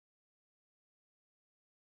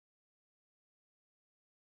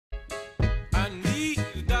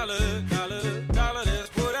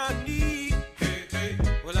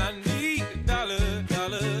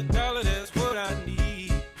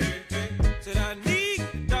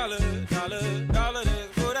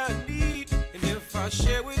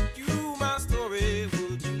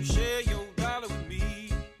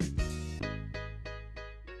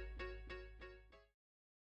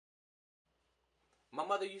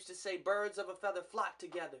used to say birds of a feather flock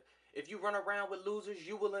together. If you run around with losers,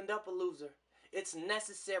 you will end up a loser. It's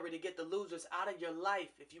necessary to get the losers out of your life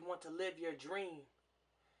if you want to live your dream.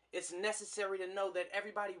 It's necessary to know that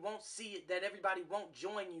everybody won't see it, that everybody won't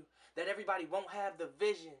join you, that everybody won't have the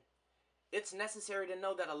vision. It's necessary to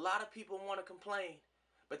know that a lot of people want to complain,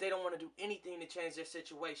 but they don't want to do anything to change their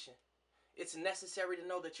situation. It's necessary to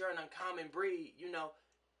know that you're an uncommon breed.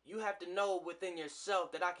 You have to know within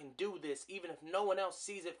yourself that I can do this, even if no one else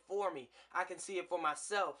sees it for me. I can see it for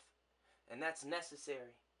myself, and that's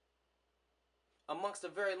necessary. Amongst a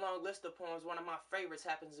very long list of poems, one of my favorites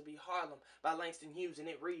happens to be Harlem by Langston Hughes, and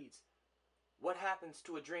it reads, "What happens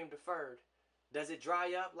to a dream deferred? Does it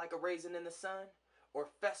dry up like a raisin in the sun, or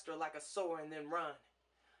fester like a sore and then run?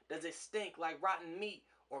 Does it stink like rotten meat,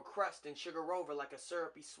 or crust and sugar over like a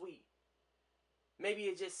syrupy sweet? Maybe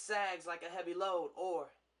it just sags like a heavy load, or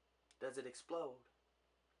does it explode?"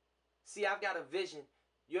 See, I've got a vision.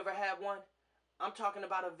 You ever had one? I'm talking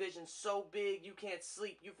about a vision so big you can't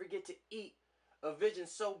sleep, you forget to eat. A vision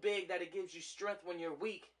so big that it gives you strength when you're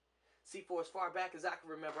weak. See, for as far back as I can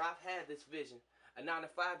remember, I've had this vision. A 9 to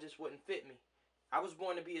 5 just wouldn't fit me. I was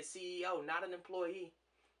born to be a CEO, not an employee.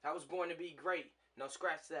 I was born to be great. No,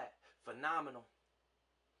 scratch that. Phenomenal.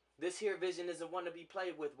 This here vision isn't one to be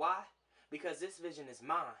played with. Why? Because this vision is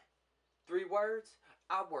mine. 3 words: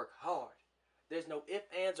 I work hard. There's no ifs,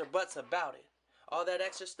 ands, or buts about it. All that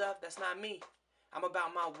extra stuff, that's not me. I'm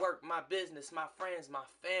about my work, my business, my friends, my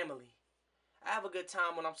family. I have a good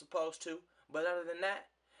time when I'm supposed to, but other than that,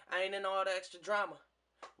 I ain't in all the extra drama.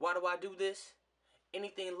 Why do I do this?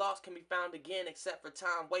 Anything lost can be found again except for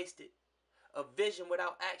time wasted. A vision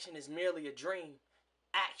without action is merely a dream.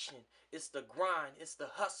 Action, it's the grind, it's the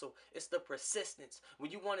hustle, it's the persistence.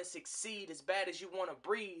 When you want to succeed as bad as you want to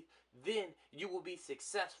breathe, then you will be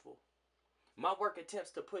successful. My work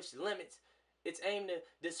attempts to push limits. It's aimed to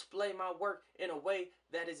display my work in a way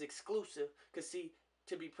that is exclusive. Because see,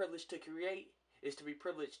 to be privileged to create is to be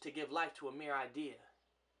privileged to give life to a mere idea.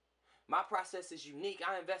 My process is unique.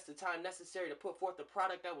 I invest the time necessary to put forth a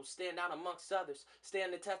product that will stand out amongst others,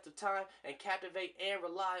 stand the test of time, and captivate and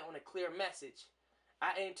rely on a clear message.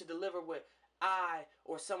 I aim to deliver what I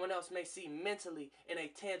or someone else may see mentally in a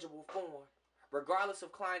tangible form. Regardless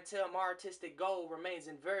of clientele, my artistic goal remains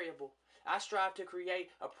invariable. I strive to create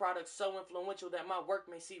a product so influential that my work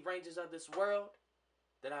may see ranges of this world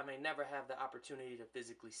that I may never have the opportunity to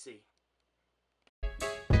physically see.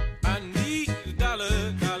 I need